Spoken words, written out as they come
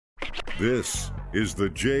This is the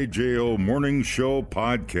JJO Morning Show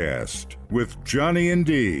podcast with Johnny and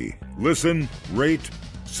D. Listen, rate,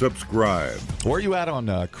 subscribe. Where are you at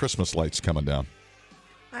on Christmas lights coming down?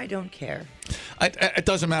 I don't care. It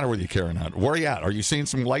doesn't matter whether you care or not. Where are you at? Are you seeing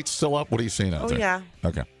some lights still up? What are you seeing out there? Oh, yeah.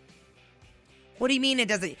 Okay. What do you mean it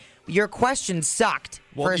doesn't? Your question sucked,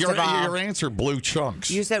 first of all. Your answer blew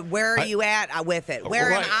chunks. You said, where are you at with it?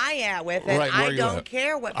 Where am I at with it? Right, I don't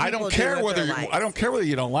care what people I don't care do with whether their lights. I don't care whether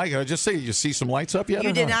you don't like it. I just say, you see some lights up yet?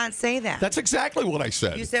 You or did not say that. That's exactly what I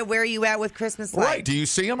said. You said, where are you at with Christmas lights? Right. Do you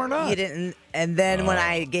see them or not? You didn't. And then when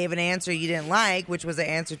I gave an answer you didn't like, which was an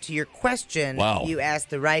answer to your question, you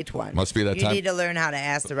asked the right one. Must be that time. You need to learn how to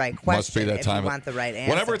ask the right question. Must be that time. If you want the right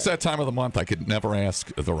answer. Whenever it's that time of the month, I could never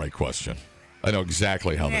ask the right question. I know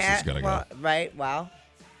exactly how this is going to go. Right. Well,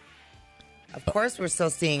 of course we're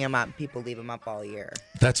still seeing them up. People leave them up all year.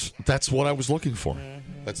 That's what I was looking for.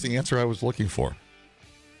 Mm-hmm. That's the answer I was looking for.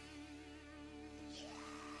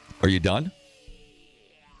 Are you done?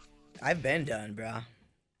 I've been done, bro.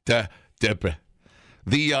 The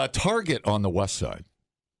Target on the west side.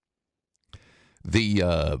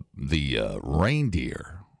 The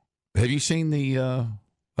reindeer. Have you seen the?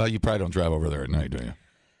 You probably don't drive over there at night, do you?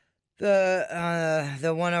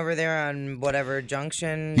 The one over there on whatever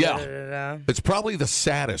junction. Yeah, it's probably the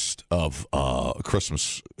saddest of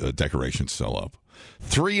Christmas decorations still up.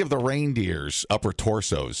 3 of the reindeer's upper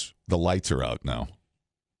torsos, the lights are out now.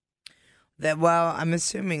 Well, I'm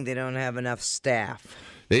assuming they don't have enough staff.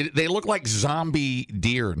 They look like zombie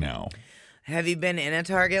deer now. Have you been in a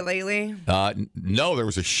Target lately? No, there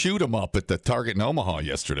was a shoot 'em up at the Target in Omaha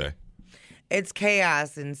yesterday. It's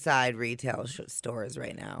chaos inside retail stores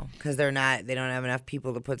right now because they don't have enough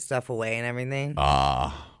people to put stuff away and everything.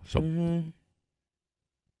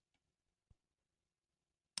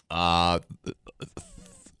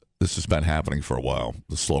 This has been happening for a while.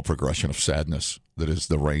 The slow progression of sadness that is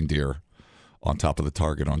the reindeer on top of the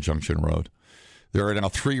Target on Junction Road. There are now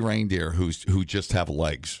 3 reindeer who just have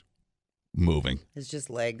legs moving. It's just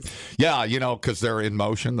legs. Yeah, because they're in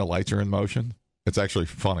motion. The lights are in motion. It's actually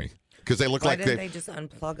funny. Because they look Why like didn't they just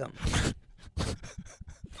unplug them?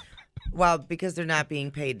 Well, because they're not being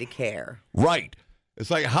paid to care. Right. It's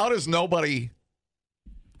like, how does nobody...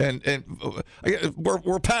 And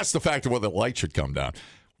we're past the fact of whether the light should come down.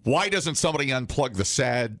 Why doesn't somebody unplug the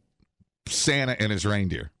sad Santa and his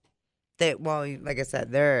reindeer? Like I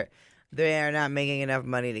said, they are not making enough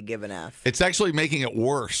money to give enough. It's actually making it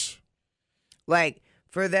worse. Like...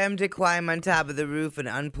 For them to climb on top of the roof and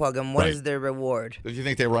unplug them, what is their reward? Do you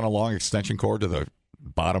think they run a long extension cord to the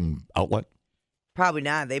bottom outlet? Probably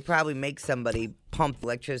not. They probably make somebody pump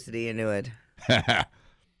electricity into it.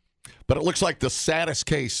 But it looks like the saddest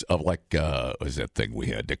case of what is that thing we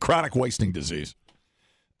had? The chronic wasting disease.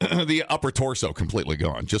 The upper torso completely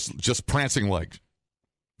gone. Just prancing legs.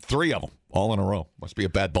 3 of them all in a row. Must be a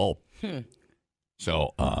bad bulb.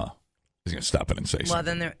 So he's going to stop it and say something. Well,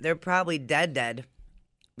 then they're probably dead.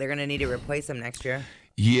 They're going to need to replace them next year.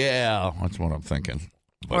 Yeah, that's what I'm thinking.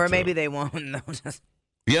 But, or maybe they won't.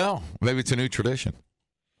 Yeah, maybe it's a new tradition.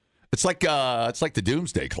 It's like the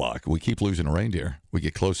doomsday clock. We keep losing a reindeer. We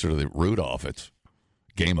get closer to the Rudolph. It's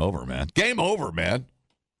game over, man. Game over, man.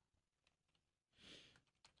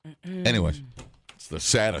 Anyways, it's the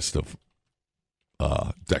saddest of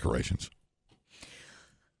decorations.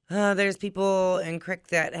 There's people in Crick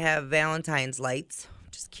that have Valentine's lights,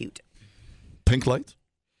 which is cute. Pink lights?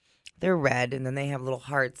 They're red, and then they have little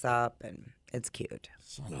hearts up, and it's cute.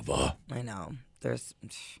 Son of a... I know. There's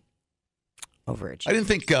overage. I didn't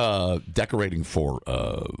think decorating for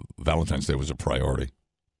Valentine's Day was a priority.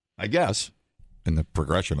 I guess, in the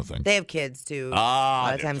progression of things. They have kids, too. A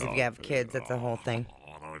lot of times if you have kids, that's the whole thing.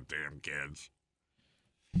 Oh, damn kids.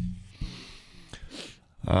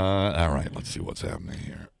 All right, let's see what's happening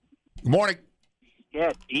here. Good morning.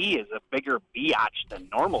 Yeah, D is a bigger biatch than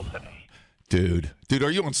normal today. Dude,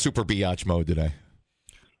 are you on super biatch mode today?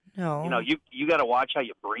 No. You got to watch how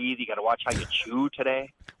you breathe. You got to watch how you chew today.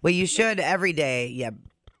 Well, you should every day, you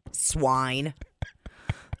swine.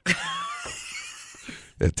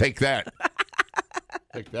 Take that.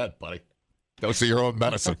 Take that, buddy. Go see your own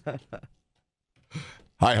medicine.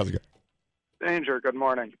 Hi, how's it going? Danger, good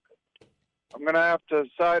morning. I'm going to have to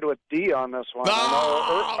side with D on this one. No!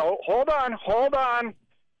 Hold on.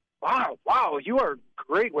 Wow, you are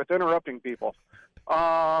great with interrupting people.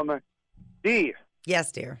 D.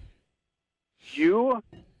 Yes, dear. You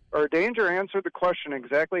or Danger answered the question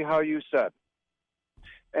exactly how you said.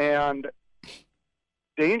 And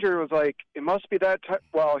Danger was like, it must be that time.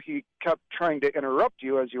 Well, he kept trying to interrupt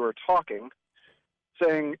you as you were talking,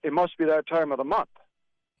 saying it must be that time of the month.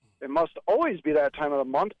 It must always be that time of the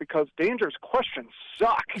month because Danger's questions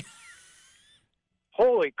suck.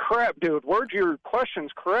 Holy crap, dude. Word your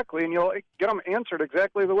questions correctly and you'll get them answered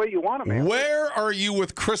exactly the way you want them answered. Where are you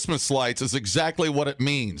with Christmas lights is exactly what it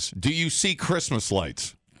means. Do you see Christmas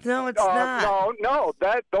lights? No, it's not. No.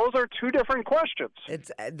 Those are two different questions.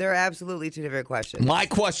 They're absolutely two different questions. My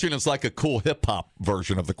question is like a cool hip-hop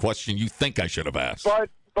version of the question you think I should have asked.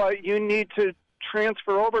 But you need to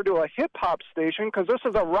transfer over to a hip-hop station because this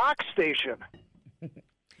is a rock station.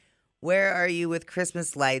 Where are you with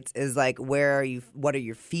Christmas lights is like, where are you? What are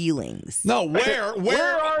your feelings? No, where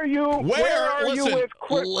are you? Where are you with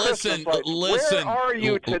Christmas lights? Listen, where are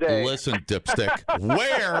you today? Listen, dipstick.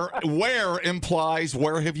 Where implies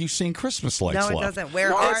where have you seen Christmas lights? No, it doesn't. Where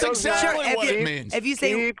That's are exactly what it means. If you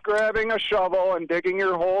say keep grabbing a shovel and digging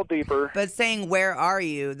your hole deeper. But saying where are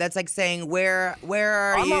you? That's like saying where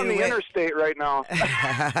are I'm you? I'm on the interstate right now.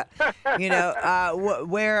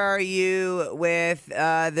 Where are you with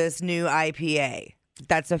this new IPA?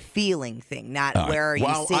 That's a feeling thing, not where are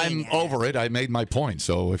you seeing I'm over it. I made my point.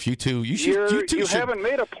 So if you haven't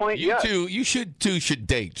made a point yet. You should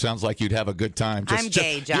date. Sounds like you'd have a good time. I'm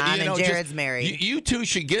gay, John, and Jared's married. You two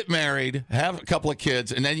should get married, have a couple of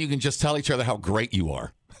kids, and then you can just tell each other how great you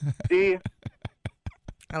are. D.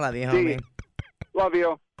 I love you, homie. D. Love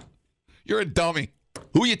you. You're a dummy.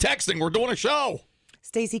 Who are you texting? We're doing a show.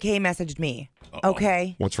 Stacey K messaged me. Uh-oh.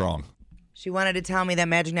 Okay. What's wrong? She wanted to tell me that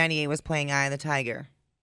Magic 98 was playing Eye of the Tiger.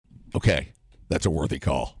 Okay. That's a worthy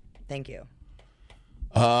call. Thank you.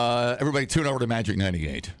 Everybody tune over to Magic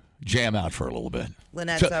 98. Jam out for a little bit.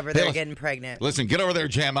 Lynette's over there getting pregnant. Listen, get over there,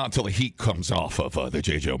 jam out until the heat comes off of the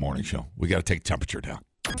JJO Morning Show. We got to take temperature down.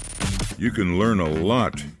 You can learn a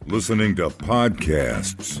lot listening to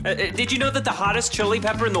podcasts. Did you know that the hottest chili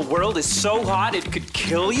pepper in the world is so hot it could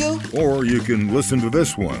kill you? Or you can listen to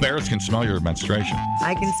this one. Bears can smell your menstruation.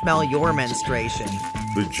 I can smell your menstruation.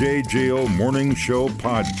 The JJO Morning Show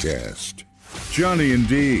podcast. Johnny and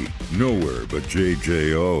D, nowhere but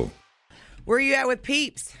JJO. Where are you at with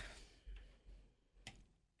Peeps?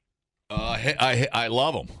 I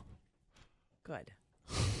love them. Good.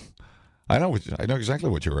 I know exactly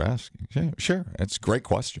what you were asking. Yeah, sure. It's a great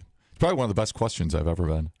question. It's probably one of the best questions I've ever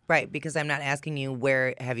been. Right, because I'm not asking you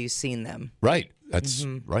where have you seen them. Right. That's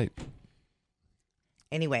right.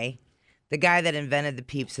 Anyway, the guy that invented the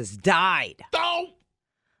Peeps has died. Oh!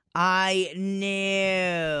 I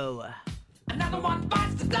knew. Another one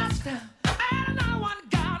bites the dust. Another one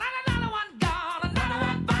gone. Another one gone. Another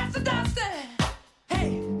one bites the dust. Hey,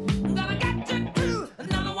 I'm gonna get you too.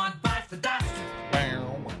 Another one bites the dust.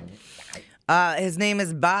 His name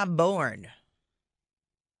is Bob Bourne.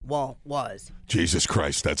 Well, was. Jesus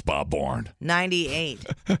Christ, that's Bob Bourne. 98.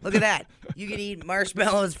 Look at that. You can eat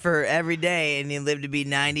marshmallows for every day and you live to be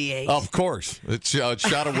 98. Of course. It's a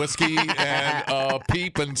shot of whiskey and a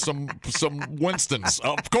peep and some Winstons.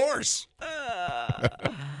 Of course.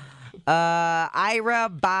 Ira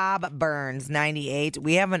Bob Burns, 98.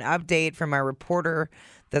 We have an update from our reporter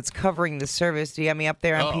that's covering the service. Do you have me up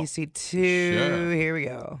there on PC2? Sure. Here we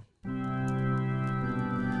go.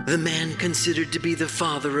 The man considered to be the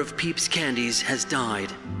father of Peeps Candies has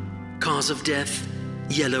died. Cause of death,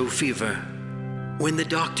 yellow fever. When the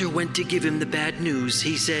doctor went to give him the bad news,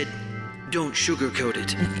 he said, "Don't sugarcoat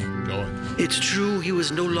it." Go on. It's true he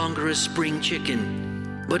was no longer a spring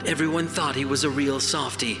chicken, but everyone thought he was a real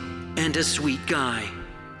softy and a sweet guy.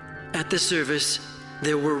 At the service,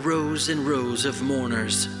 there were rows and rows of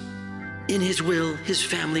mourners. In his will, his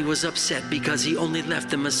family was upset because he only left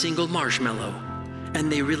them a single marshmallow, and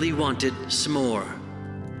they really wanted s'more.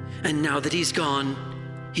 And now that he's gone,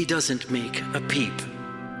 he doesn't make a peep.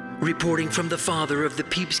 Reporting from the father of the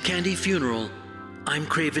Peeps Candy funeral, I'm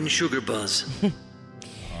Craven Sugarbuzz.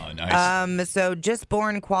 Oh, nice. So Just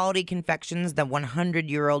Born Quality Confections, the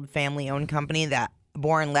 100-year-old family-owned company that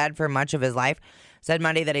Bourne led for much of his life, said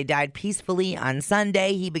Monday that he died peacefully on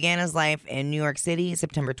Sunday. He began his life in New York City,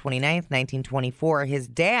 September 29th, 1924. His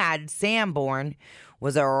dad, Sam Bourne,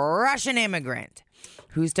 was a Russian immigrant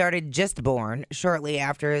who started Just Born shortly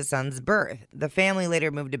after his son's birth. The family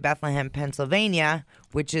later moved to Bethlehem, Pennsylvania,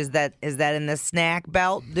 which is that in the snack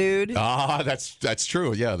belt, dude? That's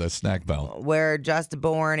true. Yeah, the snack belt. Where Just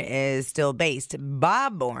Born is still based.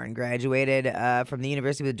 Bob Bourne graduated from the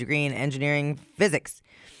university with a degree in engineering physics.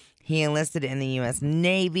 He enlisted in the U.S.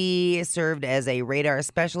 Navy, served as a radar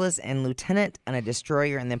specialist and lieutenant on a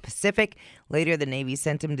destroyer in the Pacific. Later, the Navy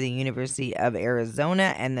sent him to the University of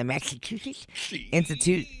Arizona and the Massachusetts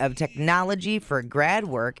Institute of Technology for grad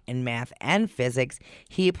work in math and physics.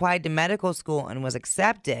 He applied to medical school and was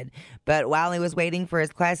accepted. But while he was waiting for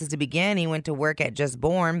his classes to begin, he went to work at Just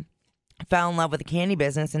Born fell in love with the candy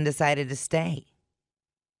business and decided to stay.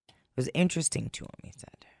 It was interesting to him, he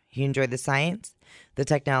said. He enjoyed the science, the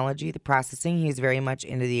technology, the processing. He was very much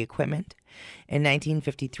into the equipment. In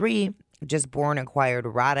 1953, Just Born acquired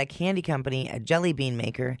Rada Candy Company, a jelly bean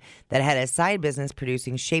maker that had a side business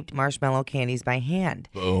producing shaped marshmallow candies by hand.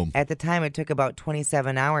 Boom. At the time, it took about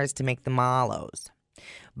 27 hours to make the mallows.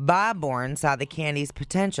 Bob Born saw the candy's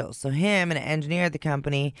potential, so him and an engineer at the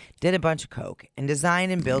company did a bunch of coke and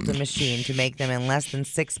designed and built a machine to make them in less than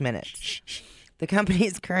 6 minutes. The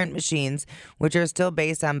company's current machines, which are still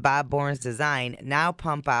based on Bob Born's design, now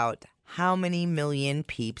pump out how many million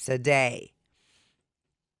peeps a day?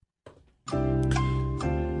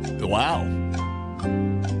 Wow.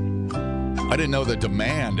 I didn't know the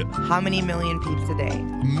demand. How many million peeps a day?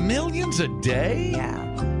 Millions a day?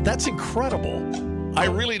 Yeah. That's incredible. I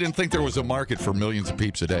really didn't think there was a market for millions of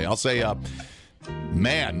peeps a day. I'll say,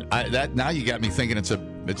 man, that now you got me thinking it's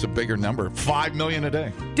a bigger number. 5 million a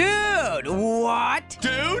day. Dude, what?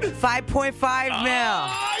 Dude? 5.5 mil.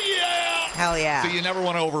 Ah, yeah. Hell yeah. So you never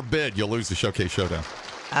want to overbid. You'll lose the Showcase Showdown.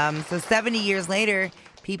 So 70 years later,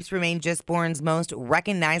 Peeps remain Just Born's most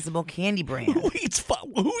recognizable candy brand.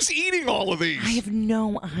 Who's eating all of these? I have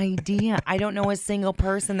no idea. I don't know a single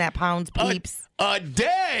person that pounds Peeps. A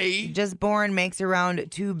day? Just Born makes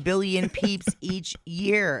around 2 billion Peeps each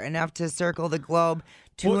year, enough to circle the globe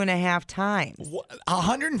 2.5 times.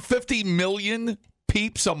 150 million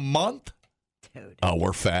Peeps a month? Dude. Oh,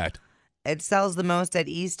 we're fat. It sells the most at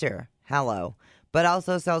Easter. Hello. But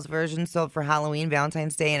also sells versions sold for Halloween,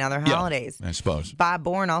 Valentine's Day, and other holidays. I suppose. Bob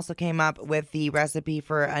Born also came up with the recipe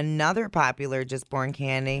for another popular Just Born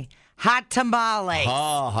candy, hot tamales.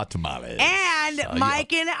 Hot tamales. And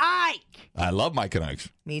Mike and Ike. I love Mike and Ike's.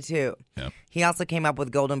 Me too. Yeah. He also came up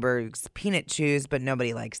with Goldenberg's peanut chews, but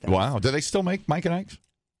nobody likes them. Wow. Do they still make Mike and Ike's?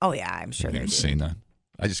 Oh, yeah, I'm sure I they do. haven't seen that.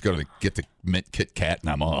 I just go to get the Mint Kit Kat and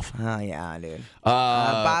I'm off. Oh, yeah, dude.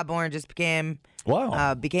 Bob Born just became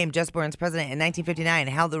Just Born's president in 1959 and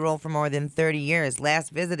held the role for more than 30 years.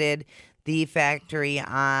 Last visited the factory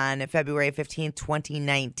on February 15th,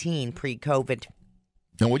 2019, pre-COVID.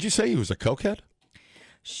 And would you say he was a cokehead?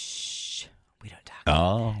 Shh. We don't talk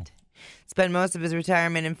about that. Spent most of his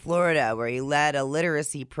retirement in Florida, where he led a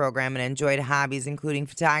literacy program and enjoyed hobbies including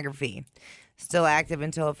photography. Still active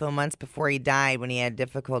until a few months before he died when he had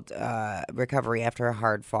difficult recovery after a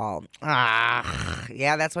hard fall.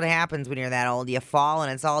 Yeah, that's what happens when you're that old. You fall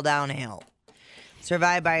and it's all downhill.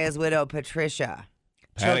 Survived by his widow, Patricia.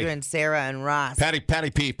 Patty. Children, Sarah and Ross.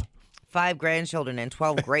 Patty Peep. 5 grandchildren and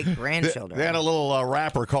 12 great-grandchildren. They had a little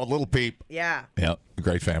rapper called Little Peep. Yeah. Yeah,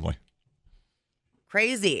 great family.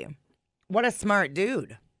 Crazy. What a smart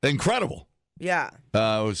dude. Incredible. Yeah. It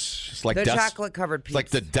was just like the chocolate-covered Peeps. Like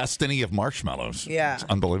the destiny of marshmallows. Yeah. It's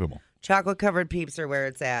unbelievable. Chocolate-covered Peeps are where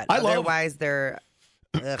it's at. Otherwise, they're...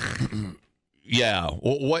 Ugh. Yeah.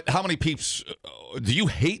 What? How many Peeps? Do you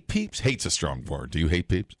hate Peeps? Hate's a strong word. Do you hate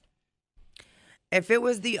Peeps? If it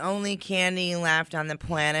was the only candy left on the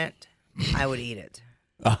planet, I would eat it.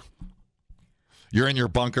 You're in your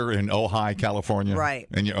bunker in Ojai, California. Right.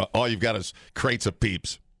 And all you've got is crates of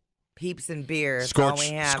Peeps. Peeps and beer. That's all we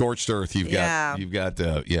have. Scorched earth. You've got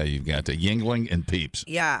Yingling and Peeps.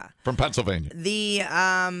 Yeah. From Pennsylvania.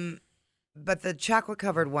 But the chocolate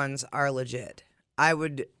covered ones are legit.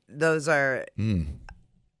 Those are,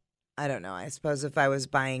 I don't know. I suppose if I was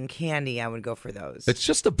buying candy, I would go for those. It's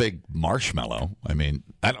just a big marshmallow. I mean,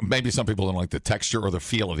 maybe some people don't like the texture or the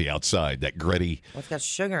feel of the outside, that gritty. Well, it's got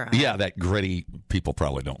sugar on it. Yeah, that gritty. People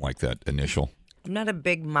probably don't like that initial. I'm not a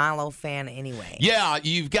big Mallow fan anyway. Yeah,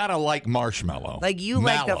 you've got to like marshmallow. Like you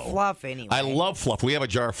like the fluff anyway. I love fluff. We have a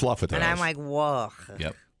jar of fluff at the house. And I'm like, whoa.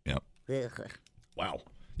 Yep. Ugh. Wow.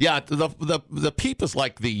 Yeah, the Peep is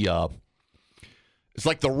like it's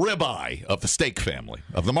like the ribeye of the steak family,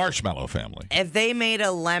 of the marshmallow family. If they made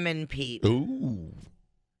a lemon Peep, ooh,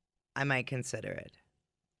 I might consider it.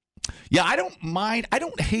 Yeah, I don't mind. I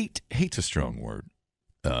don't hate. Hate's a strong word.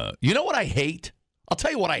 You know what I hate? I'll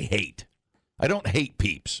tell you what I hate. I don't hate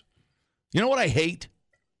Peeps. You know what I hate?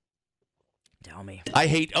 Tell me. I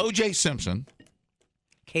hate O.J. Simpson.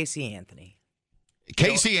 Casey Anthony.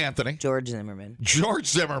 George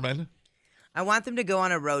Zimmerman. I want them to go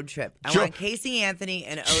on a road trip. I want Casey Anthony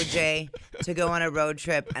and OJ to go on a road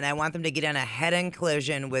trip, and I want them to get in a head-on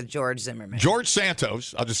collision with George Zimmerman. George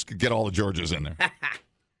Santos. I'll just get all the Georges in there.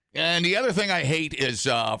 And the other thing I hate is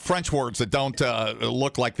French words that don't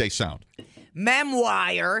look like they sound.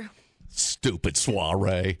 Memoir. Stupid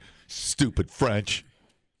soiree. Stupid French.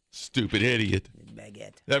 Stupid idiot.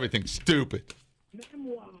 Baguette. Everything's stupid.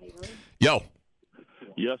 Yo.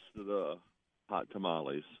 Yes to the hot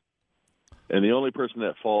tamales. And the only person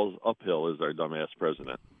that falls uphill is our dumbass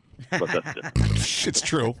president. But that's it. It's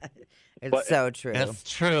true. It's so true. It's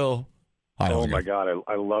true. Oh, my God.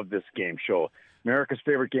 I love this game show. America's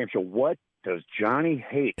favorite game show. What does Johnny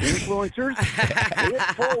hate? Influencers? Pay it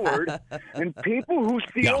forward. And people who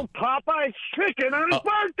steal Popeye's chicken on his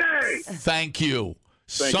birthday. Thank you.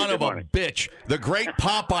 Thank Son you. of a bitch. The great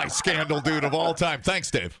Popeye scandal dude of all time.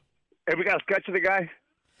 Thanks, Dave. Hey, we got a sketch of the guy?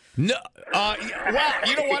 No, well,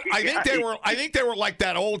 you know what? I think they were like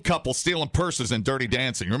that old couple stealing purses in Dirty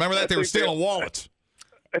Dancing. Remember that? They were stealing wallets.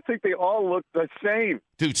 I think they all look the same.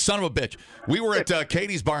 Dude, son of a bitch. We were at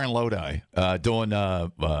Katie's Bar in Lodi doing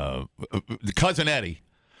Cousin Eddie.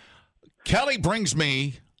 Kelly brings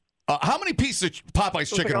me how many pieces of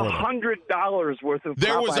Popeye's chicken were there? $100 worth of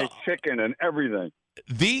Popeye's chicken and everything.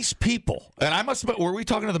 These people, and I must have been, were we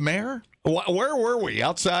talking to the mayor? Where were we?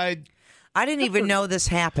 Outside? I didn't even know this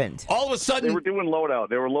happened. All of a sudden, they were doing loadout.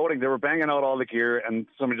 They were loading. They were banging out all the gear, and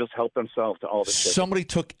somebody just helped themselves to all the chicken. Somebody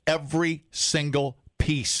took every single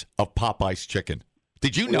piece of Popeye's chicken.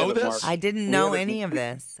 Did you know this? I didn't know any of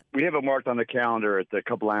this. We have it marked on the calendar at the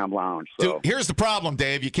Kablam Lounge. So. Dude, here's the problem,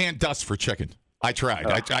 Dave. You can't dust for chicken. I tried.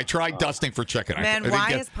 I tried dusting for chicken. Man,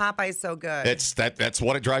 why is Popeye so good? That's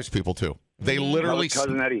what it drives people to. They literally.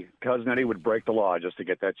 Cousin Eddie would break the law just to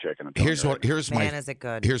get that chicken. Here's is it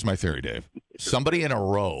good? Here's my theory, Dave. Somebody in a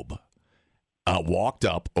robe walked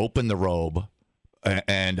up, opened the robe,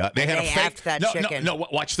 and they had a fake. Chicken. No.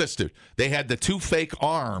 Watch this, dude. They had the two fake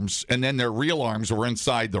arms, and then their real arms were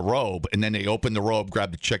inside the robe, and then they opened the robe,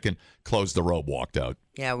 grabbed the chicken, closed the robe, walked out.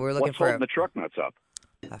 Yeah, we're looking What's holding the truck nuts up?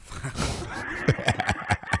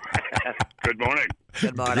 Good morning.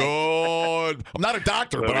 Good morning. Good. I'm not a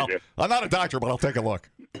doctor, but I'll take a look.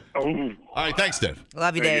 Oh. All right, thanks, Dave.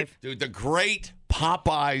 Love you, Dave. Dude, the great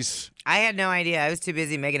Popeyes. I had no idea. I was too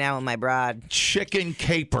busy making out with my broad. Chicken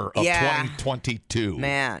caper of 2022.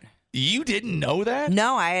 Man. You didn't know that?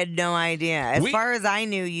 No, I had no idea. As far as I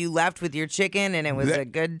knew, you left with your chicken, and it was a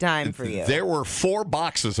good time for you. There were 4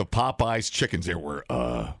 boxes of Popeyes chickens. There were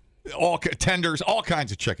all tenders, all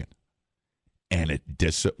kinds of chicken. And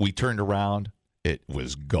we turned around. It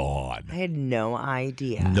was gone. I had no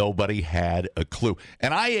idea. Nobody had a clue.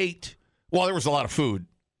 And I ate, well, there was a lot of food.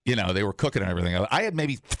 You know, they were cooking and everything. I had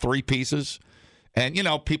maybe 3 pieces. And, you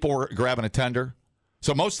know, people were grabbing a tender.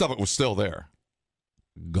 So most of it was still there.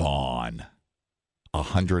 Gone.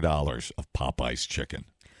 $100 of Popeye's chicken.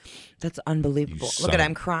 That's unbelievable. Look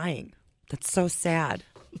I'm crying. That's so sad.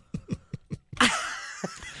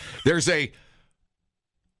 There's a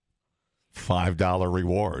 $5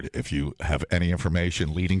 reward if you have any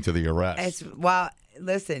information leading to the arrest.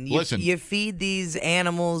 Listen, you feed these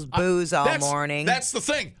animals booze all morning. That's the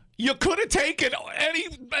thing. You could have taken any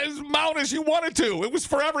amount as you wanted to. It was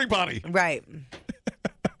for everybody. Right.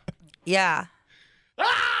 Yeah.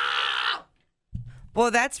 Well,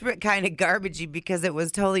 that's kind of garbagey because it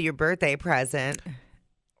was totally your birthday present.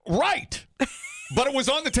 Right. But it was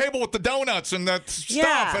on the table with the donuts and the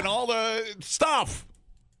stuff and all the stuff.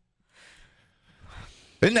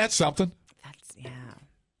 Isn't that something?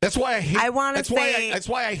 That's why I hate. That's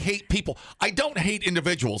why I hate people. I don't hate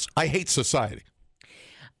individuals. I hate society.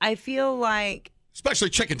 I feel like,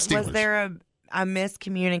 especially chicken stealers. Was there a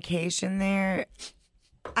miscommunication there?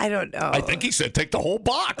 I don't know. I think he said take the whole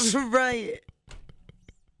box. Right.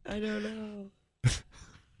 I don't know.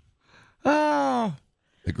 Oh,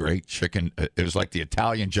 the great chicken. It was like the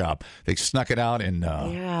Italian Job. They snuck it out in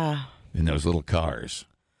those little cars.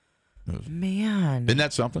 Man, isn't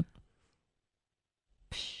that something?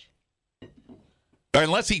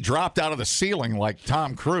 Unless he dropped out of the ceiling like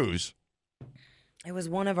Tom Cruise. It was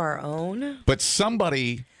one of our own. But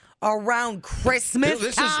somebody around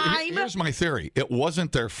Christmas time. Here's my theory. It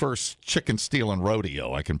wasn't their first chicken stealing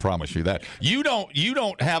rodeo. I can promise you that. You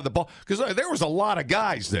don't have the ball because there was a lot of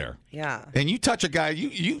guys there. Yeah. And you touch a guy,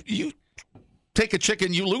 you take a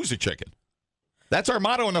chicken, you lose a chicken. That's our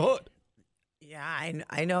motto in the hood. Yeah,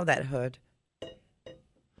 I know that hood.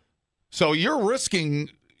 So you're risking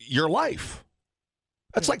your life.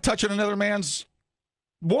 That's like touching another man's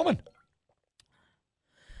woman.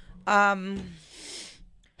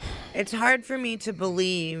 It's hard for me to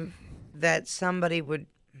believe that somebody would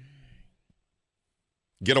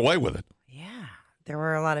get away with it. Yeah, there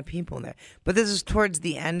were a lot of people there. But this is towards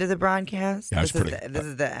the end of the broadcast. Yeah, this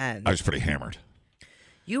is the end. I was pretty hammered.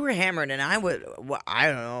 You were hammered, and I don't know what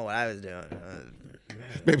I was doing.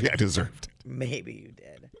 Maybe I deserved it. Maybe you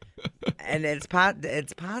did. And it's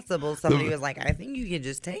possible somebody was like, I think you can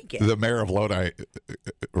just take it. The mayor of Lodi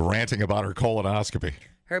ranting about her colonoscopy.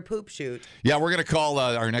 Her poop shoot. Yeah, we're going to call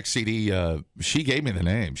our next CD. She gave me the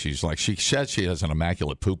name. She said she has an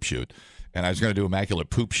immaculate poop shoot. and I was going to do Immaculate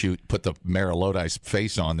Poop Shoot, put the Mayor of Lodi's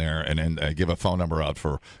face on there, and then give a phone number out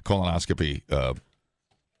for colonoscopy,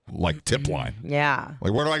 tip line. Yeah.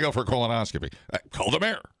 Like, where do I go for a colonoscopy? Call the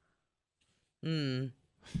mayor.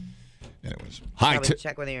 Anyways, hi. Probably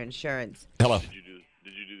check with your insurance. Hello. Did you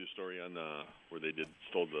do the story on where they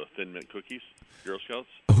stole the Thin Mint cookies, Girl Scouts?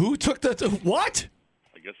 Who took the what?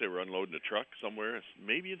 I guess they were unloading a truck somewhere,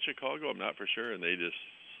 maybe in Chicago. I'm not for sure, and they just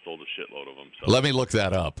stole a shitload of them. So. Let me look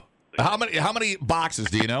that up. How many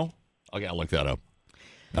boxes do you know? I gotta look that up.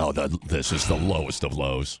 Oh, this is the lowest of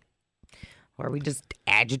lows. Or are we just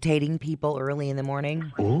agitating people early in the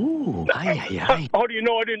morning? Ooh, aye. How do you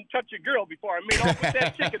know I didn't touch a girl before I made off with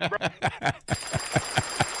that chicken, bro?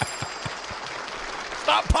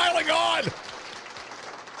 Stop piling on!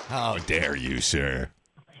 How dare you, sir?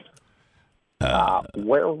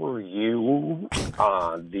 Where were you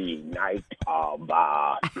on the night of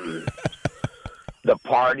the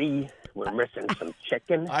party? We're missing some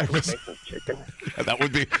chicken. Missing chicken.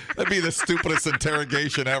 That'd be the stupidest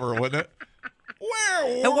interrogation ever, wouldn't it?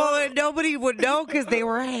 Where? Well, nobody would know because they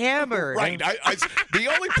were hammered. Right. The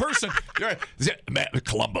only person,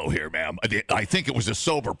 Columbo here, ma'am. I think it was a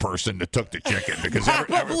sober person that took the chicken because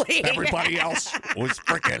everybody else was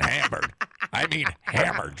freaking hammered. I mean,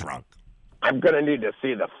 hammered drunk. I'm gonna need to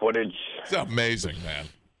see the footage. It's amazing, man.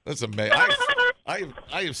 That's amazing. I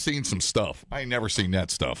have seen some stuff. I ain't never seen that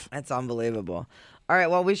stuff. That's unbelievable. All right,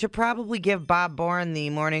 well, we should probably give Bob Bourne the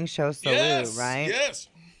morning show salute, right? Yes.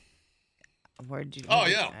 Where'd you? Oh,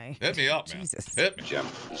 yeah. Hit me up, man. Jesus. Hit me. Jim,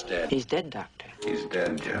 he's dead. He's dead, Doctor. He's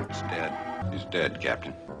dead, Jim. He's dead. He's dead,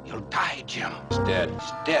 Captain. He'll die, Jim. He's dead.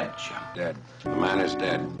 He's dead, Jim. Dead. The man is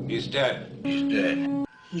dead. He's dead. He's dead.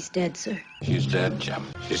 He's dead, sir. She's dead, Jim.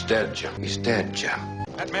 She's dead, Jim. He's dead, Jim.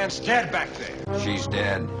 That man's dead back there. She's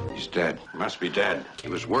dead. He's dead. He must be dead. He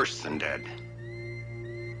was worse than dead.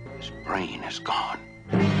 His brain is gone.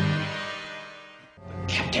 The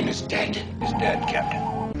captain is dead. He's dead,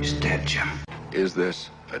 Captain. He's dead, Jim. Is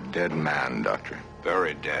this a dead man, Doctor?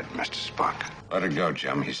 Very dead, Mr. Spock. Let her go,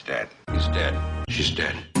 Jim. He's dead. He's dead. She's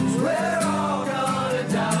dead. We're all gonna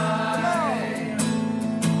die.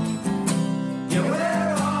 Yeah,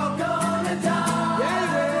 we're all gonna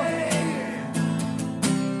die.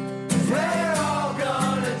 We're all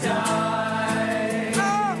gonna die.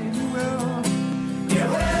 Yeah,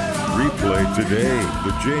 we're all Replay today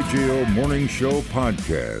the JJO Morning Show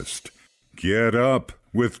podcast. Get up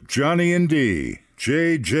with Johnny and D.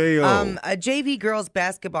 JJO. A JV girls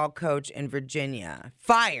basketball coach in Virginia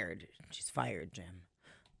fired. She's fired, Jim.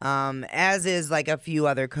 As is like a few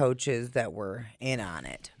other coaches that were in on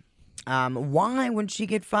it. Why would she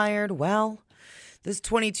get fired? Well, this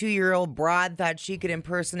 22-year-old broad thought she could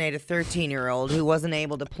impersonate a 13-year-old who wasn't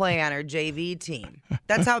able to play on her JV team.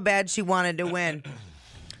 That's how bad she wanted to win.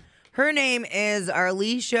 Her name is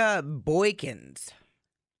Arlisha Boykins.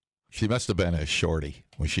 She must have been a shorty.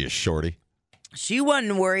 Was she a shorty? She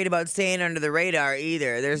wasn't worried about staying under the radar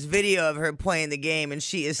either. There's video of her playing the game, and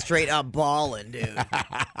she is straight up balling, dude.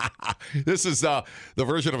 This is the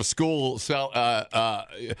version of a school stealing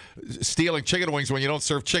chicken wings when you don't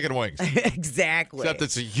serve chicken wings. Exactly. Except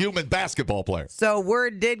it's a human basketball player. So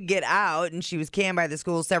word did get out, and she was canned by the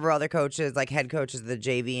school. Several other coaches, like head coaches of the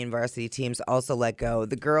JV and varsity teams, also let go.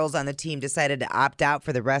 The girls on the team decided to opt out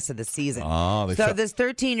for the rest of the season. Oh, so this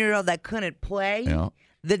 13-year-old that couldn't play... Yeah.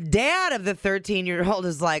 The dad of the 13-year-old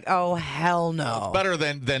is like, oh, hell no. It's better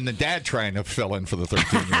than the dad trying to fill in for the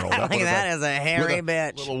 13-year-old. That is a hairy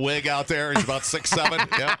bitch. Little wig out there. He's about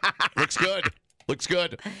 6'7". Yeah, looks good. Looks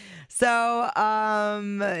good. So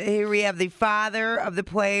here we have the father of the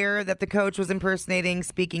player that the coach was impersonating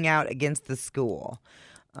speaking out against the school.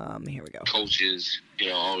 Here we go. Coaches,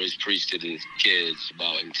 always preach to the kids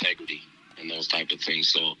about integrity and those type of things.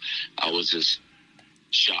 So I was just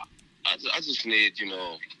shocked. I just need, an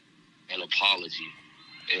apology,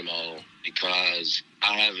 because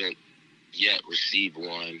I haven't yet received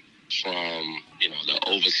one from, the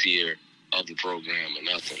overseer of the program or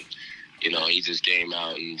nothing. He just came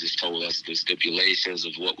out and just told us the stipulations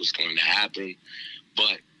of what was going to happen,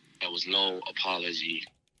 but there was no apology.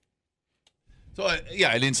 So,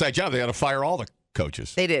 an inside job. They had to fire all the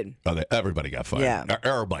coaches. They did. Everybody got fired. Yeah.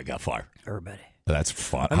 Everybody got fired. Everybody. That's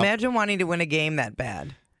fun. Imagine wanting to win a game that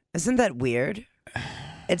bad. Isn't that weird?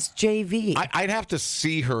 It's JV. I'd have to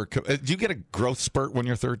see her. Do you get a growth spurt when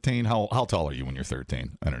you're 13? How tall are you when you're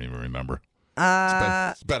 13? I don't even remember.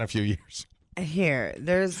 It's been a few years. Here,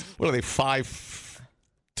 there's... What are they,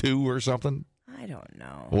 5'2" or something? I don't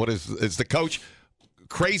know. What is the coach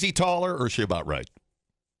crazy taller, or is she about right?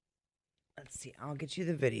 Let's see. I'll get you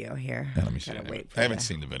the video here. Yeah, let me see. I haven't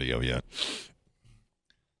seen the video yet.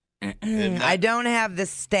 I don't have the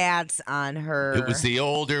stats on her. It was the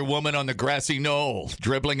older woman on the grassy knoll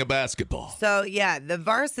dribbling a basketball. So, yeah, the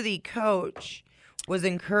varsity coach was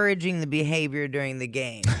encouraging the behavior during the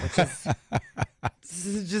game, which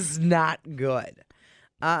is just not good.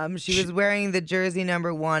 She was wearing the jersey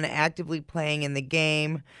number 1, actively playing in the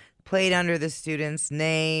game, played under the student's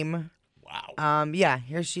name. Wow. Yeah,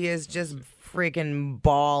 here she is just freaking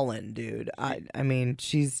balling, dude. I mean,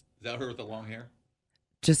 she's... Is that her with the long hair?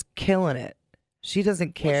 Just killing it. She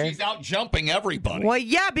doesn't care. Well, she's out jumping everybody. Well,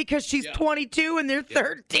 yeah, because she's 22 and they're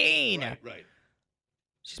 13. Right.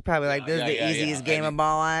 She's probably like, this is the easiest game of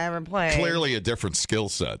ball I ever played. Clearly a different skill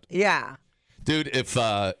set. Yeah. Dude, if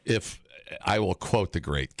I will quote the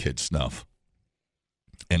great Kid Snuff,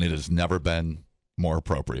 and it has never been more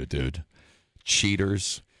appropriate, dude.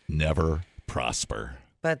 Cheaters never prosper.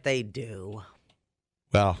 But they do.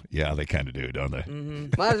 Well, yeah, they kind of do, don't they? Mm-hmm.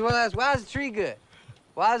 Might as well ask, why is the tree good?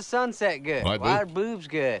 Why is the sunset good? Why are boobs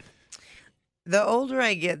good? The older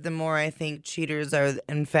I get, the more I think cheaters are,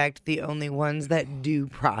 in fact, the only ones that do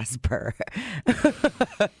prosper.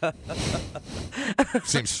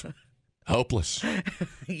 Seems hopeless.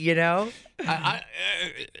 You know? How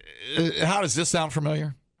does this sound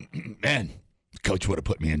familiar? Man, coach would have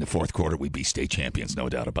put me in the fourth quarter. We'd be state champions, no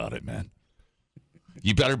doubt about it, man.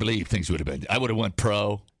 You better believe things would have been. I would have went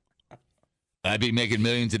pro. I'd be making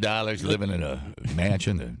millions of dollars, living in a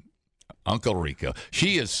mansion. Uncle Rico.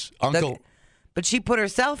 She is Uncle. But she put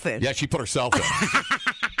herself in. Yeah, she put herself in.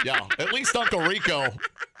 Yeah, at least Uncle Rico.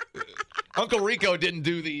 Uncle Rico didn't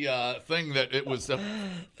do the thing that it was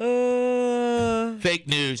fake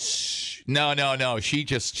news. No. She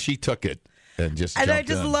took it and just. And I jumped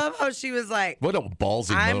just in. love how she was like, "What a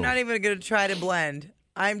ballsy I'm move." not even going to try to blend.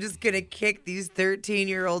 I'm just going to kick these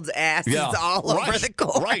 13-year-olds' asses all over the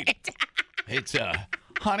court. Right. It's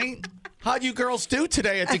honey, how'd you girls do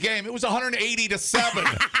today at the game? It was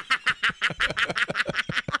 180-7.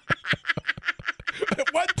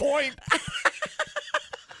 At what point?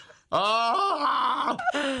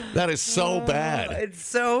 That is so bad. It's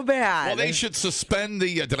so bad. Well, they should suspend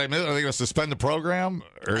the. Did I miss? Are they going to suspend the program?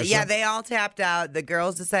 Or yeah, they all tapped out. The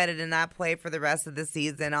girls decided to not play for the rest of the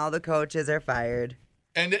season. All the coaches are fired.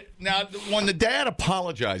 And now, when the dad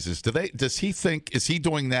apologizes, does he think, is he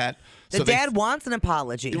doing that? The dad wants an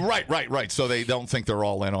apology. Right. So they don't think they're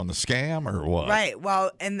all in on the scam or what? Right.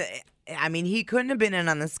 Well, he couldn't have been in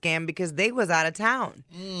on the scam because they was out of town.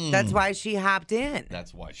 That's why she hopped in.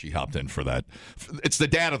 That's why she hopped in for that. It's the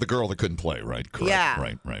dad of the girl that couldn't play, right? Correct. Yeah.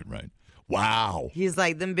 Right. Wow. He's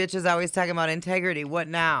like, them bitches always talking about integrity. What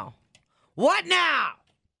now? What now?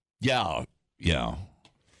 Yeah.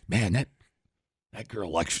 Man, that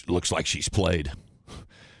girl looks like she's played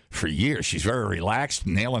for years. She's very relaxed,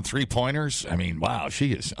 nailing three-pointers. I mean, wow,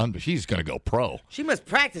 she's going to go pro. She must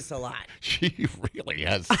practice a lot. She really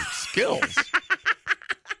has some skills.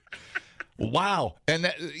 Wow. And,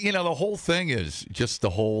 the whole thing is just the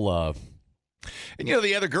whole, and,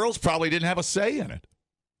 the other girls probably didn't have a say in it.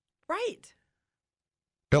 Right.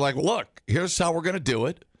 They're like, look, here's how we're going to do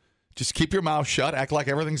it. Just keep your mouth shut, act like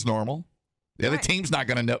everything's normal. The other team's not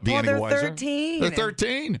going to be any wiser. They're 13. They're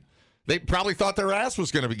 13. They probably thought their ass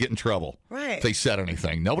was going to get in trouble. Right. If they said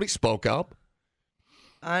anything. Nobody spoke up.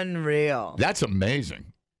 Unreal. That's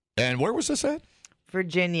amazing. And where was this at?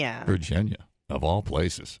 Virginia, of all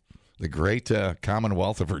places. The great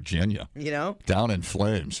Commonwealth of Virginia. Down in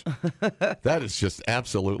flames. That is just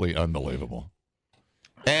absolutely unbelievable.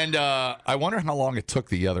 And I wonder how long it took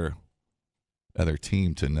the other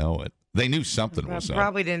team to know it. They knew something was up.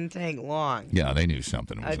 Probably didn't take long. Yeah, they knew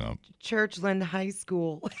something was up. Churchland High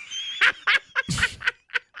School.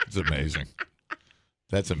 It's amazing.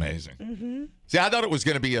 That's amazing. Mm-hmm. See, I thought it was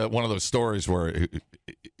going to be one of those stories where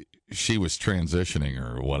she was transitioning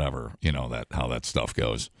or whatever, how that stuff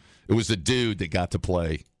goes. It was the dude that got to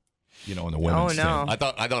play, in the women's team. I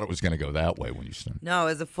thought it was going to go that way when you started. No,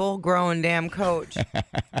 as a full-grown damn coach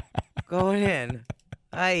going in.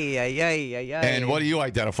 Ay. And what do you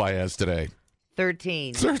identify as today?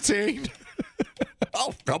 13. 13?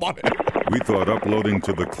 Oh, come on. We thought uploading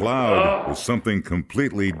to the cloud was something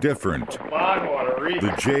completely different.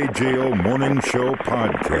 The JJO Morning Show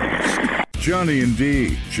Podcast. Johnny and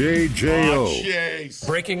D, JJO.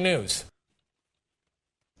 Breaking news.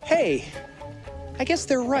 Hey, I guess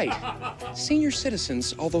they're right. Senior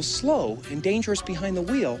citizens, although slow and dangerous behind the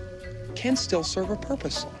wheel, can still serve a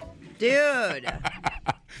purpose. Dude.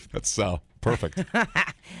 That's perfect.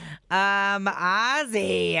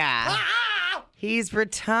 Ozzy. He's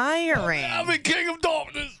retiring. I'm the king of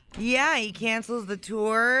darkness. Yeah, he cancels the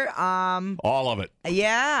tour. All of it.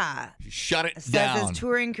 Yeah. Shut it Says down. his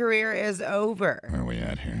touring career is over. Where are we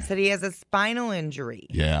at here? Said he has a spinal injury.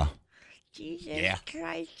 Yeah. Jesus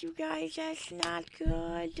Christ, you guys, that's not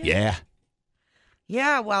good. Yeah.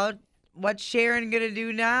 Yeah, well, what's Sharon going to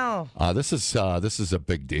do now? This is a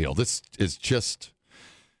big deal. This is just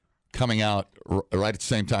coming out right at the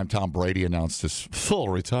same time Tom Brady announced his full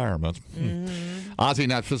retirement. Ozzy,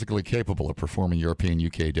 not physically capable of performing European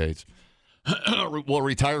UK dates, will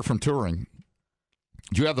retire from touring.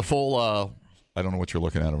 Do you have the full? I don't know what you're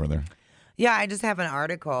looking at over there. Yeah, I just have an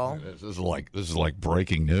article. This is like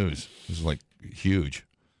breaking news. This is like huge.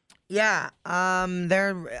 Yeah,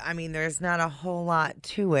 there's not a whole lot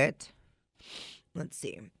to it. Let's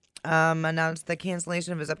see. Announced the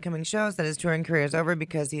cancellation of his upcoming shows, that his touring career is over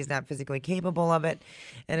because he's not physically capable of it.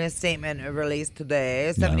 In a statement released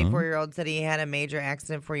today, 74-year-old said he had a major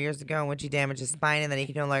accident 4 years ago in which he damaged his spine and that he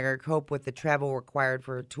can no longer cope with the travel required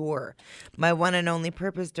for a tour. My one and only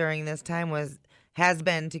purpose during this time has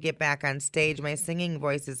been to get back on stage. My singing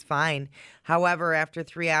voice is fine. However, after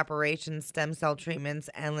 3 operations, stem cell treatments,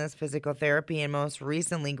 endless physical therapy, and most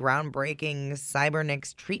recently groundbreaking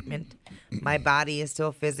cybernetics treatment, my body is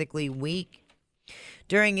still physically weak.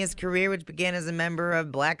 During his career, which began as a member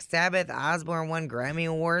of Black Sabbath, Osbourne won Grammy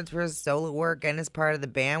Awards for his solo work and as part of the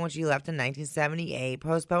band, which he left in 1978,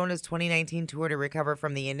 postponed his 2019 tour to recover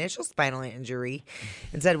from the initial spinal injury,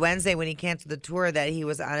 and said Wednesday when he canceled the tour that he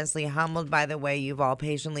was honestly humbled by the way you've all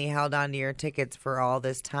patiently held on to your tickets for all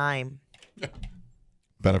this time.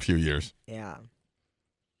 Been a few years. Yeah.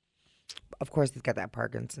 Of course, he's got that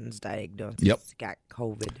Parkinson's diagnosis. Yep. He's got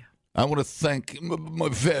COVID. I want to thank my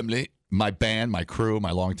family, my band, my crew,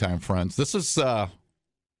 my longtime friends. This is sad.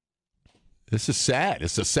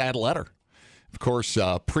 It's a sad letter. Of course,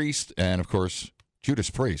 Priest and, of course, Judas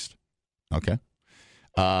Priest. Okay.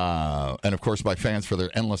 And, of course, my fans for their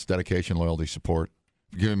endless dedication, loyalty, support,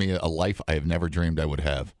 giving me a life I have never dreamed I would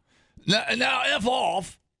have. Now F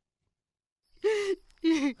off.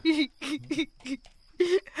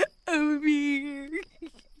 Amir,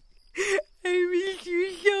 I miss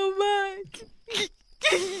you so much.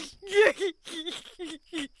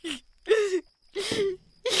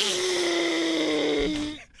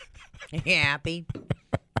 You happy?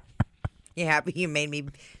 You happy you made me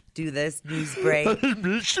do this news break? I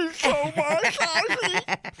miss you so much,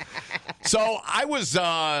 Ozzy. So I was,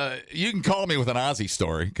 you can call me with an Ozzy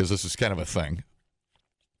story because this is kind of a thing.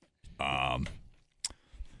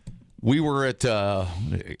 We were at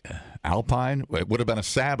Alpine. It would have been a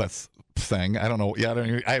Sabbath thing. I don't know. Yeah,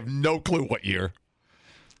 I have no clue what year.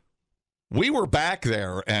 We were back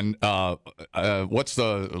there, and what's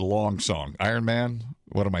the long song? Iron Man?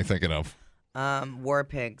 What am I thinking of? War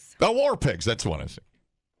Pigs. Oh, War Pigs. That's what I said.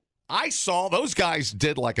 I saw those guys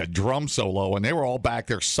did like a drum solo, and they were all back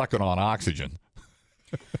there sucking on oxygen.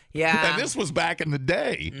 Yeah. And this was back in the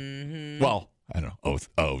day. Mm-hmm. Well, I don't know.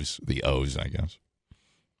 The O's, I guess.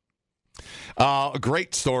 A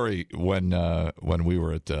great story when we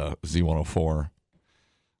were at Z104.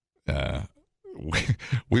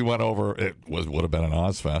 We went over. It would have been an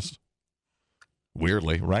Ozfest.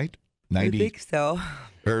 Weirdly, right? 90. I think so.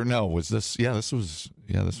 Or no, was this? Yeah, this was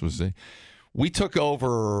the. We took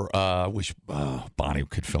over. Wish Bonnie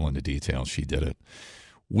could fill in the details. She did it.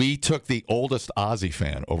 We took the oldest Ozzy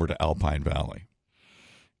fan over to Alpine Valley.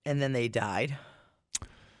 And then they died.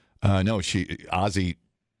 No, Ozzy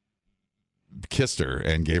kissed her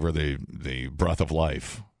and gave her the breath of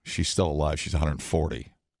life. She's still alive. She's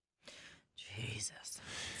 140. Jesus.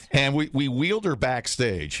 And we wheeled her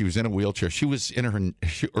backstage. She was in a wheelchair. She was in her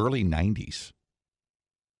early 90s.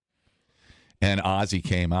 And Ozzy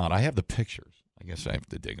came out. I have the pictures. I guess I have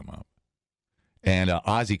to dig them up. And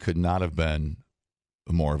Ozzy could not have been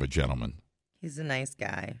more of a gentleman. He's a nice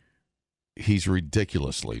guy. He's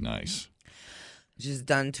ridiculously nice. Just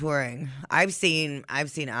done touring. I've seen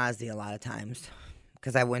Ozzy a lot of times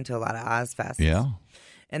because I went to a lot of Ozfests. Yeah.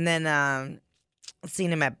 And then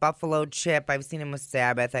seen him at Buffalo Chip. I've seen him with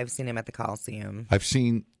Sabbath. I've seen him at the Coliseum.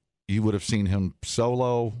 You would have seen him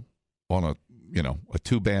solo on a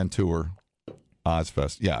 2-band tour,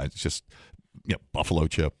 Ozfest. Yeah, it's just Buffalo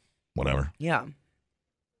Chip, whatever. Yeah.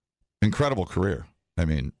 Incredible career. I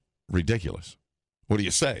mean, ridiculous. What do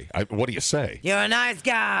you say? You're a nice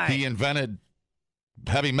guy. He invented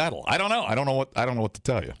heavy metal. I don't know. I don't know what to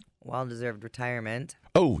tell you. Well-deserved retirement.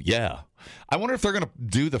 Oh, yeah. I wonder if they're going to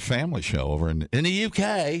do the family show over in the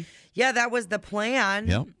UK. Yeah, that was the plan.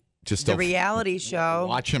 Yep. Just the reality show.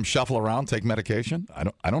 Watch him shuffle around, take medication. I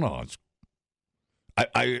don't know.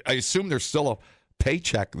 I assume there's still a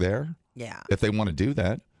paycheck there. Yeah. If they want to do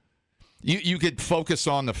that. You could focus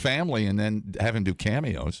on the family and then have him do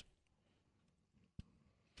cameos.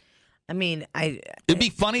 I mean, it'd be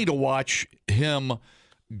funny to watch him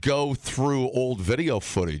go through old video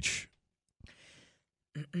footage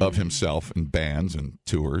of himself and bands and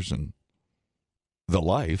tours and the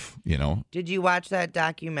life, you know. Did you watch that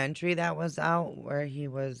documentary that was out where he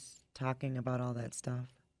was talking about all that stuff?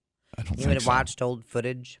 I don't you think had so. watched old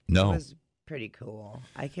footage? No. It was pretty cool.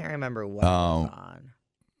 I can't remember what it was on.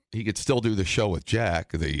 He could still do the show with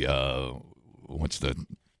Jack, the what's the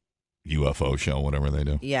UFO show, whatever they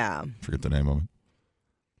do. Yeah. Forget the name of it.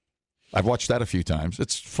 I've watched that a few times.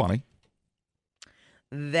 It's funny.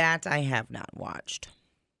 That I have not watched.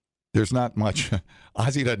 There's not much.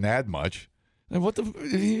 Ozzy doesn't add much. And what the f-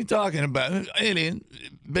 are you talking about? Alien,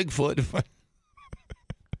 Bigfoot.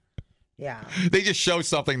 Yeah. They just show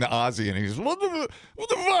something to Ozzy, and he's what the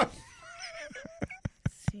fuck?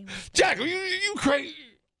 Jack, are you crazy?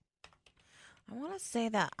 I want to say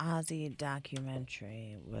that Ozzy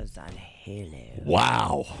documentary was on Hulu.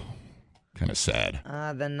 Wow. Kind of sad.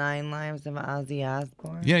 The 9 Lives of Ozzy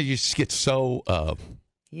Osbourne. Yeah, you just get so.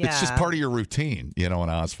 It's just Yeah. part of your routine, you know, in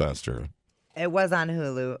Ozfest. Or It was on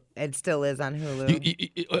Hulu. It still is on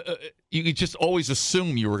Hulu. you just always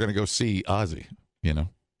assume you were going to go see Ozzy, you know,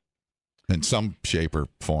 in some shape or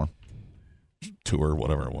form, tour,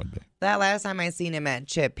 whatever it would be. That last time I seen him at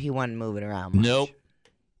Chip, he wasn't moving around much.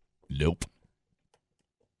 Nope.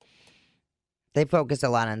 They focused a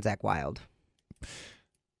lot on Zach Wilde. A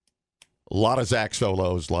lot of Zach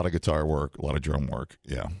solos, a lot of guitar work, a lot of drum work.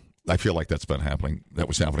 Yeah. I feel like that's been happening. That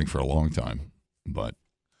was happening for a long time. But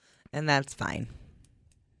And that's fine.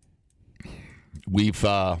 we're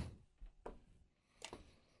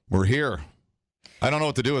here. I don't know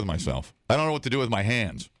what to do with myself. I don't know what to do with my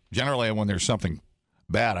hands. Generally, when there's something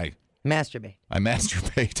bad, I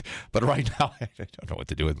masturbate. But right now, I don't know what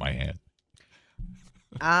to do with my hand.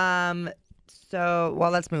 So,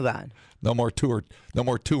 well, let's move on. No more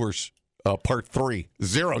tours. Part 3.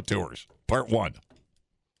 0 tours. Part 1.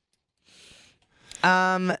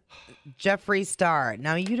 Jeffree Star.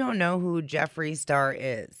 Now, you don't know who Jeffree Star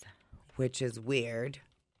is, which is weird.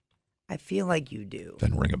 I feel like you do.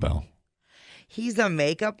 Then ring a bell. He's a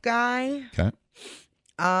makeup guy. Okay.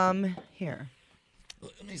 Here.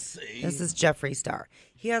 Let me see. This is Jeffree Star.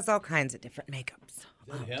 He has all kinds of different makeups. Is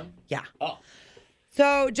that him? Yeah. Oh.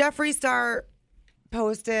 So Jeffree Star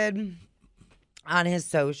posted on his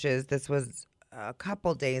socials. This was a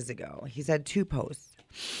couple days ago. He's had 2 posts.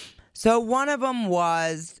 So one of them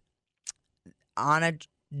was on a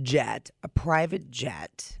jet, a private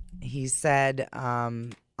jet. He said,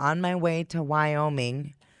 on my way to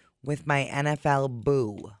Wyoming with my NFL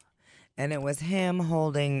boo. And it was him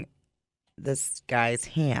holding this guy's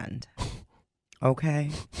hand. Okay.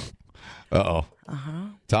 Uh-oh. Uh-huh.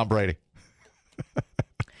 Tom Brady.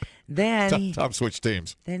 Then Tom switched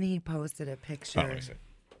teams. Then he posted a Oh, picture. I see.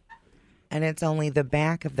 And it's only the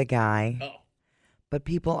back of the guy. Oh. But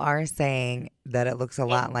people are saying that it looks a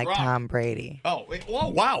lot like right. Tom Brady. Oh, wait, whoa,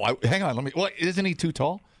 wow. Hang on. What, isn't he too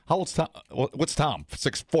tall? How old's Tom? What's Tom?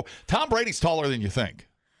 6'4". Tom Brady's taller than you think.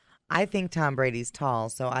 I think Tom Brady's tall,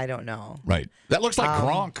 so I don't know. Right. That looks like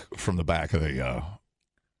Gronk from the back of the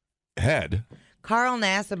head. Carl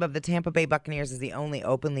Nassib of the Tampa Bay Buccaneers is the only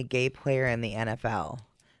openly gay player in the NFL,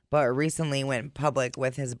 but recently went public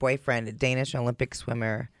with his boyfriend, Danish Olympic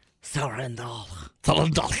swimmer Søren Dahl.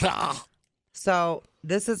 So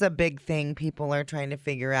this is a big thing. People are trying to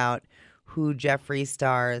figure out who Jeffree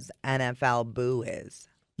Star's NFL boo is.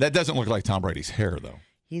 That doesn't look like Tom Brady's hair, though.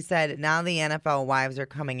 He said, now the NFL wives are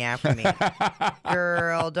coming after me.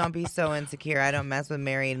 Girl, don't be so insecure. I don't mess with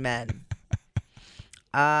married men.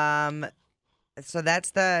 So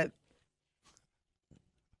that's the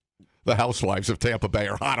housewives of Tampa Bay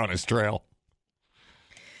are hot on his trail.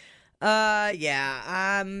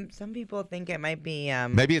 Yeah. Some people think it might be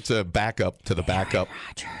Maybe it's a backup to the backup.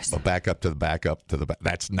 A backup to the backup to the back.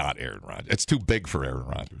 That's not Aaron Rodgers. It's too big for Aaron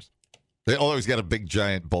Rodgers. Although he's got a big,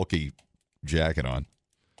 giant, bulky jacket on.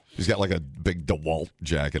 He's got like a big DeWalt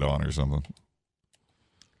jacket on or something.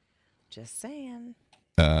 just saying.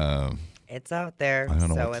 It's out there, I don't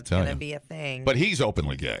know so what to it's tell going to you. be a thing. But he's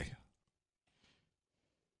openly gay.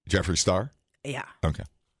 Jeffree Star? Yeah. Okay.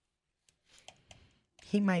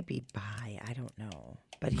 He might be bi. I don't know.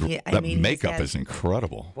 But That he's makeup had is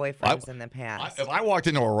incredible. boyfriends in the past. If I walked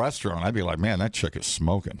into a restaurant, I'd be like, man, that chick is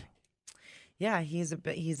smoking. Yeah, he's a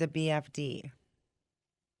BFD.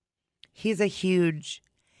 He's a huge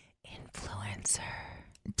influencer.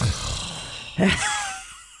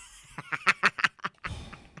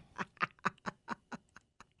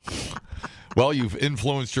 Well, you've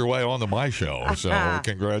influenced your way onto my show, so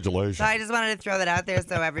congratulations. So I just wanted to throw that out there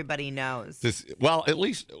so everybody knows. At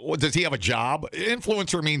least, does he have a job?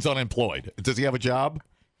 Influencer means unemployed. Does he have a job?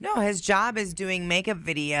 No, his job is doing makeup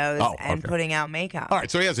videos and putting out makeup. All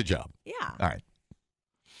right, so he has a job. Yeah. All right.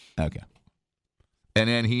 Okay. And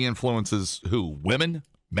then he influences who? Women?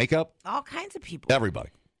 Makeup? All kinds of people.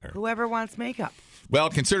 Everybody. Whoever wants makeup.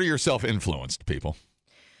 Well, consider yourself influenced, people.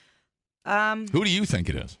 Who do you think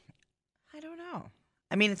it is? I don't know.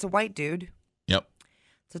 I mean, it's a white dude. Yep.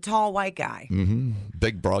 It's a tall white guy. Mm-hmm.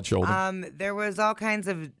 Big, broad shoulder. There was all kinds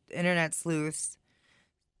of internet sleuths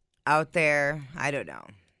out there. I don't know.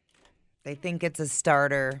 They think it's a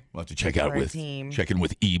starter. We'll have to check out with team. Check in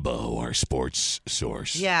with Ebo, our sports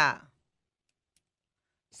source. Yeah.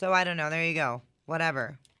 So I don't know. There you go.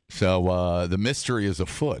 Whatever. So the mystery is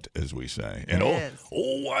afoot, as we say. And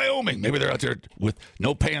Wyoming. Maybe they're out there with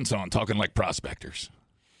no pants on, talking like prospectors.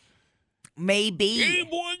 Maybe. Hey,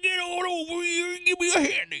 boy, get on over here and give me a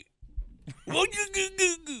handy.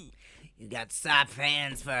 You got soft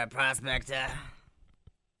hands for a prospector.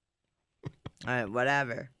 All right,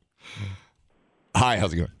 whatever. Hi,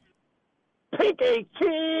 how's it going? Pick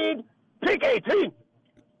 18! Pick 18!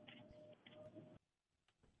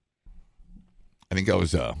 I think that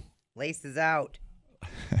was Laces out.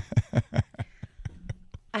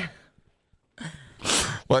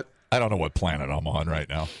 What? I don't know what planet I'm on right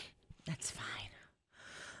now. That's fine.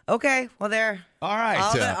 Okay, well there. All right.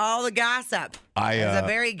 All the gossip. It's a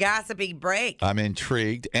very gossipy break. I'm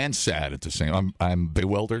intrigued and sad at the same. I'm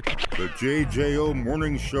bewildered. The JJO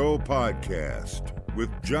Morning Show podcast with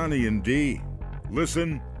Johnny and D.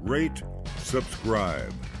 Listen, rate,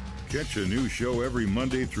 subscribe. Catch a new show every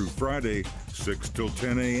Monday through Friday, 6 till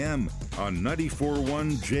 10 a.m. on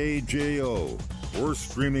 94.1 JJO or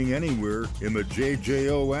streaming anywhere in the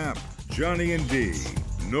JJO app. Johnny and D,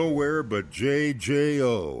 nowhere but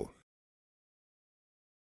JJO.